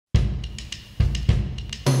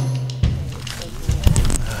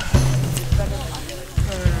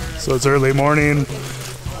So it's early morning,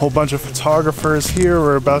 a whole bunch of photographers here.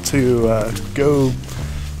 We're about to go,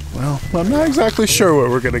 well, I'm not exactly sure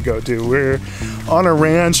what we're gonna go do. We're on a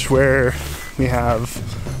ranch where we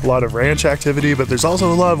have a lot of ranch activity, but there's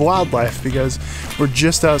also a lot of wildlife because we're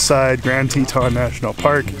just outside Grand Teton National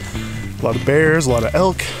Park. A lot of bears, a lot of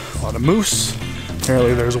elk, a lot of moose.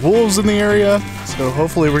 Apparently there's wolves in the area, so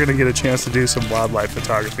hopefully we're gonna get a chance to do some wildlife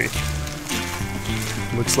photography.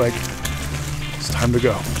 Looks like it's time to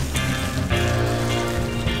go.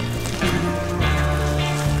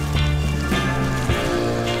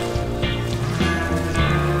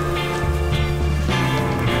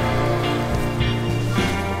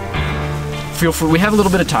 Feel free, we have a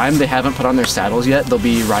little bit of time. They haven't put on their saddles yet. They'll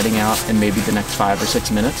be riding out in maybe the next 5 or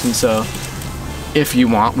 6 minutes, and so if you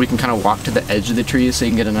want, we can kind of walk to the edge of the trees so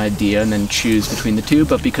you can get an idea and then choose between the two,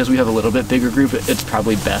 but because we have a little bit bigger group, it's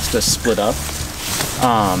probably best to split up.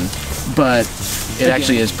 But it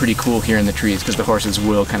actually is pretty cool here in the trees because the horses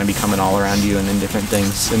will kind of be coming all around you and in different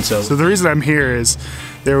things. And so the reason I'm here is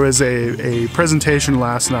there was a presentation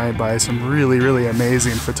last night by some really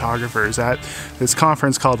amazing photographers at this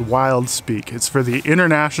conference called Wild Speak. It's for the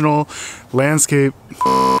International Landscape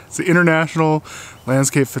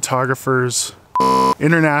Photographers,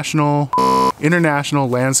 International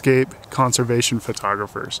Landscape Conservation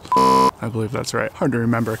Photographers. I believe that's right. Hard to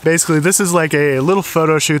remember. Basically, this is like a little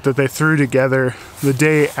photo shoot that they threw together the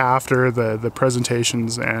day after the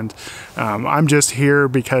presentations, and I'm just here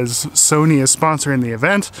because Sony is sponsoring the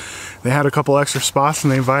event. They had a couple extra spots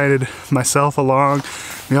and they invited myself along.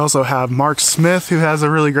 We also have Mark Smith, who has a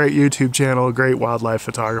really great YouTube channel, a great wildlife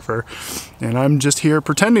photographer, and I'm just here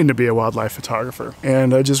pretending to be a wildlife photographer.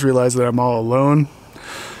 And I just realized that I'm all alone.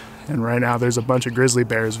 And right now there's a bunch of grizzly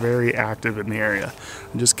bears very active in the area.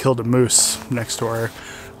 I just killed a moose next to our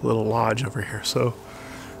little lodge over here, so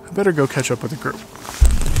I better go catch up with the group.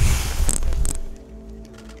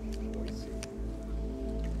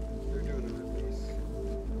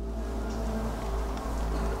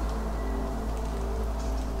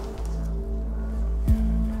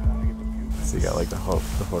 So you got like the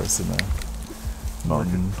horse in the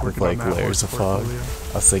mountain with like layers of fog.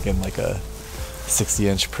 I was thinking like a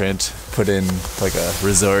 60-inch print put in like a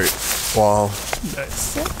resort wall.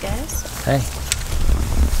 Nice. What's up, guys? Hey.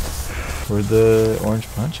 Where'd the orange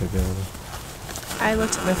poncho go? I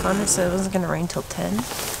looked at my phone and said it wasn't gonna rain till 10.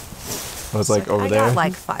 I was like over I there. got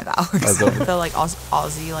like 5 hours. over. The like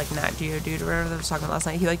Aussie like Nat Geo dude or whatever that was talking last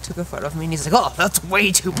night, he like took a photo of me and he's like, "Oh, that's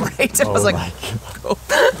way too bright." And I was like, "Cool."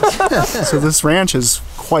 So this ranch is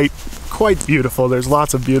quite beautiful. There's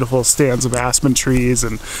lots of beautiful stands of aspen trees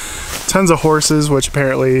and tons of horses, which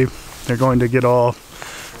apparently they're going to get all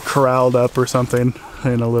corralled up or something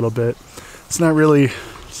in a little bit. It's not really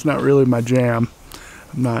my jam.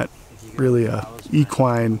 I'm not really a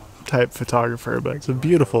equine type photographer, but it's a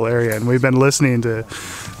beautiful area, and we've been listening to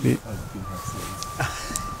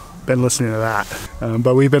that.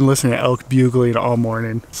 But we've been listening to elk bugling all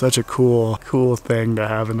morning. Such a cool thing to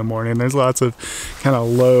have in the morning. There's lots of kind of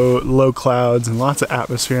low clouds and lots of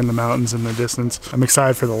atmosphere in the mountains in the distance. I'm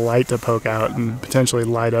excited for the light to poke out and potentially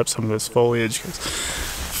light up some of this foliage, because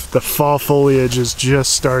the fall foliage is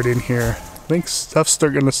just starting here. I think stuff's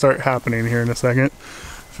going to start happening here in a second.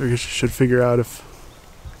 I should figure out if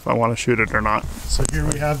I want to shoot it or not. So here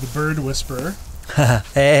we have the bird whisperer.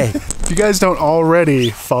 Hey. If you guys don't already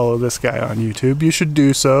follow this guy on YouTube, you should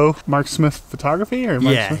do so. Mark Smith Photography, or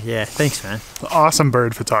Mark Smith? Yeah, thanks, man. Awesome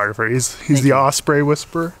bird photographer. He's the osprey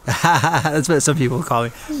whisperer. That's what some people call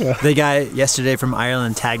me. Yeah. The guy yesterday from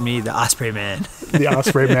Ireland tagged me the Osprey Man. The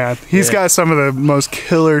osprey man. He's got some of the most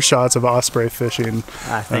killer shots of osprey fishing.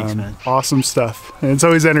 Thanks, man. Awesome stuff. And it's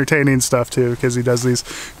always entertaining stuff too, because he does these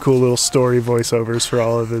cool little story voiceovers for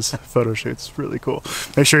all of his photo shoots. Really cool.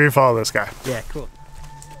 Make sure you follow this guy. Yeah, cool.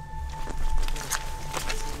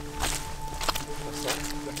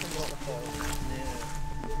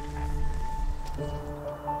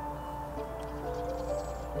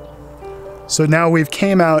 So now we've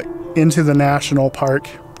came out into the national park,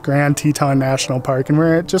 Grand Teton National Park, and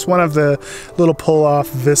we're at just one of the little pull-off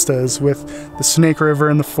vistas with the Snake River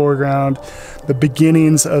in the foreground, the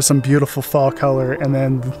beginnings of some beautiful fall color, and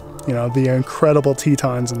then, you know, the incredible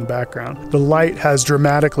Tetons in the background. The light has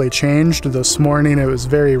dramatically changed. This morning it was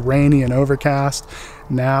very rainy and overcast.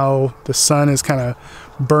 Now the sun is kind of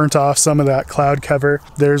burnt off some of that cloud cover.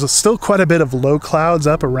 There's still quite a bit of low clouds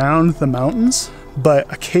up around the mountains,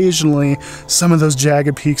 but occasionally some of those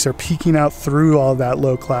jagged peaks are peeking out through all that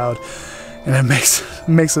low cloud, and it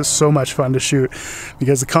makes it so much fun to shoot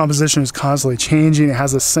because the composition is constantly changing. It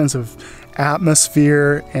has a sense of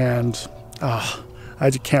atmosphere, and I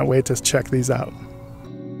just can't wait to check these out.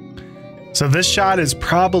 So this shot is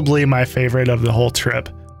probably my favorite of the whole trip.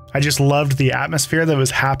 I just loved the atmosphere that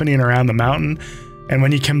was happening around the mountain. And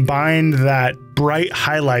when you combine that bright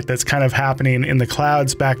highlight that's kind of happening in the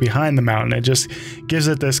clouds back behind the mountain, it just gives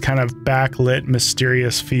it this kind of backlit,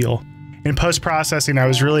 mysterious feel. In post-processing, I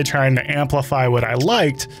was really trying to amplify what I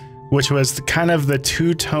liked, which was kind of the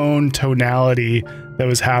two-tone tonality that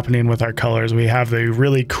was happening with our colors. We have the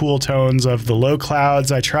really cool tones of the low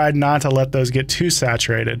clouds. I tried not to let those get too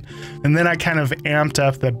saturated. And then I kind of amped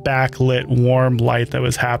up the backlit warm light that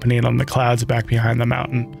was happening on the clouds back behind the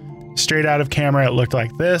mountain. Straight out of camera, it looked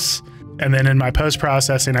like this. And then in my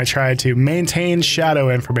post-processing, I tried to maintain shadow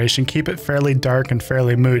information, keep it fairly dark and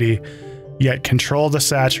fairly moody, yet control the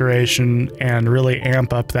saturation and really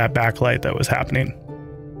amp up that backlight that was happening.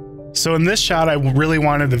 So in this shot, I really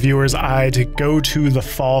wanted the viewer's eye to go to the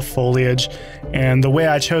fall foliage, and the way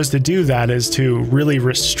I chose to do that is to really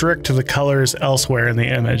restrict the colors elsewhere in the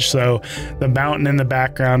image. So the mountain in the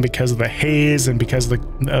background, because of the haze and because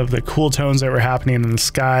of the cool tones that were happening in the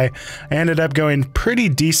sky, I ended up going pretty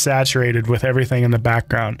desaturated with everything in the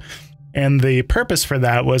background. And the purpose for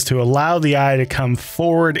that was to allow the eye to come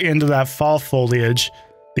forward into that fall foliage.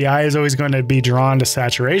 The eye is always going to be drawn to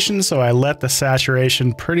saturation, so I let the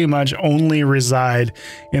saturation pretty much only reside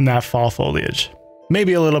in that fall foliage.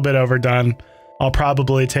 Maybe a little bit overdone. I'll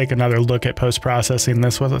probably take another look at post-processing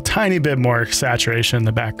this with a tiny bit more saturation in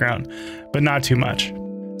the background, but not too much.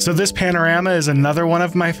 So this panorama is another one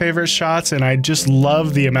of my favorite shots, and I just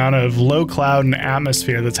love the amount of low cloud and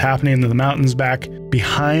atmosphere that's happening in the mountains back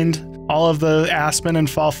behind all of the aspen and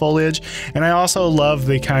fall foliage. And I also love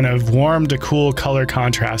the kind of warm to cool color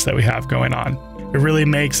contrast that we have going on. It really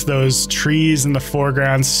makes those trees in the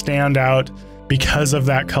foreground stand out because of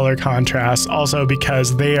that color contrast, also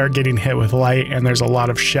because they are getting hit with light and there's a lot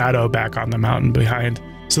of shadow back on the mountain behind.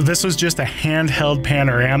 So this was just a handheld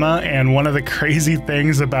panorama, and one of the crazy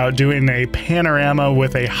things about doing a panorama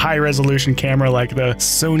with a high resolution camera like the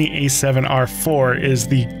Sony A7R IV is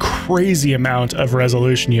the crazy amount of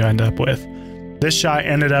resolution you end up with. This shot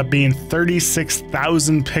ended up being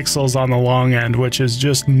 36,000 pixels on the long end, which is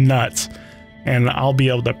just nuts. And I'll be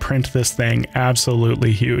able to print this thing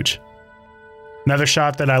absolutely huge. Another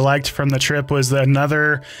shot that I liked from the trip was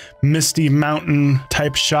another misty mountain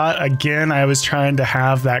type shot. Again, I was trying to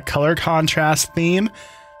have that color contrast theme.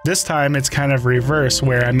 This time it's kind of reverse,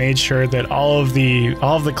 where I made sure that all of the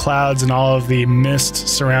clouds and all of the mist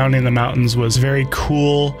surrounding the mountains was very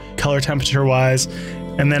cool color temperature wise.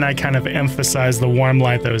 And then I kind of emphasized the warm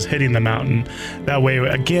light that was hitting the mountain. That way,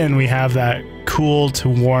 again, we have that cool to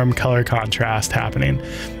warm color contrast happening.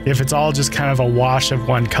 If it's all just kind of a wash of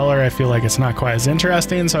one color, I feel like it's not quite as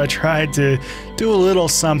interesting. So I tried to do a little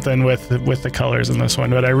something with the colors in this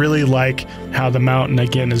one. But I really like how the mountain,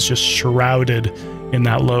 again, is just shrouded in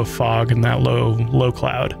that low fog and that low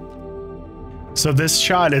cloud. So this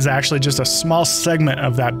shot is actually just a small segment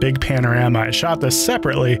of that big panorama. I shot this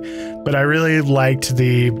separately, but I really liked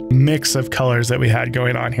the mix of colors that we had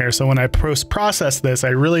going on here. So when I post-processed this,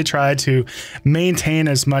 I really tried to maintain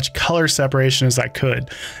as much color separation as I could.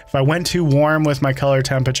 If I went too warm with my color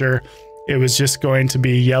temperature, it was just going to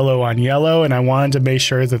be yellow on yellow, and I wanted to make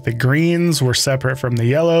sure that the greens were separate from the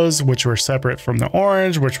yellows, which were separate from the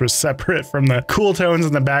orange, which was separate from the cool tones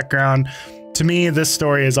in the background. To me, this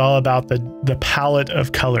story is all about the palette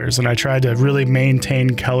of colors, and I tried to really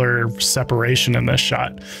maintain color separation in this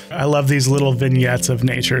shot. I love these little vignettes of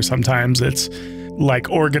nature. Sometimes it's like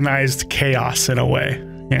organized chaos in a way,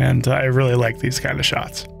 and I really like these kind of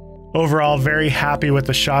shots. Overall, very happy with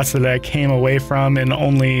the shots that I came away from in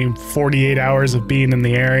only 48 hours of being in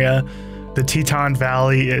the area. The Teton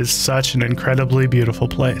Valley is such an incredibly beautiful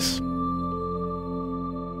place.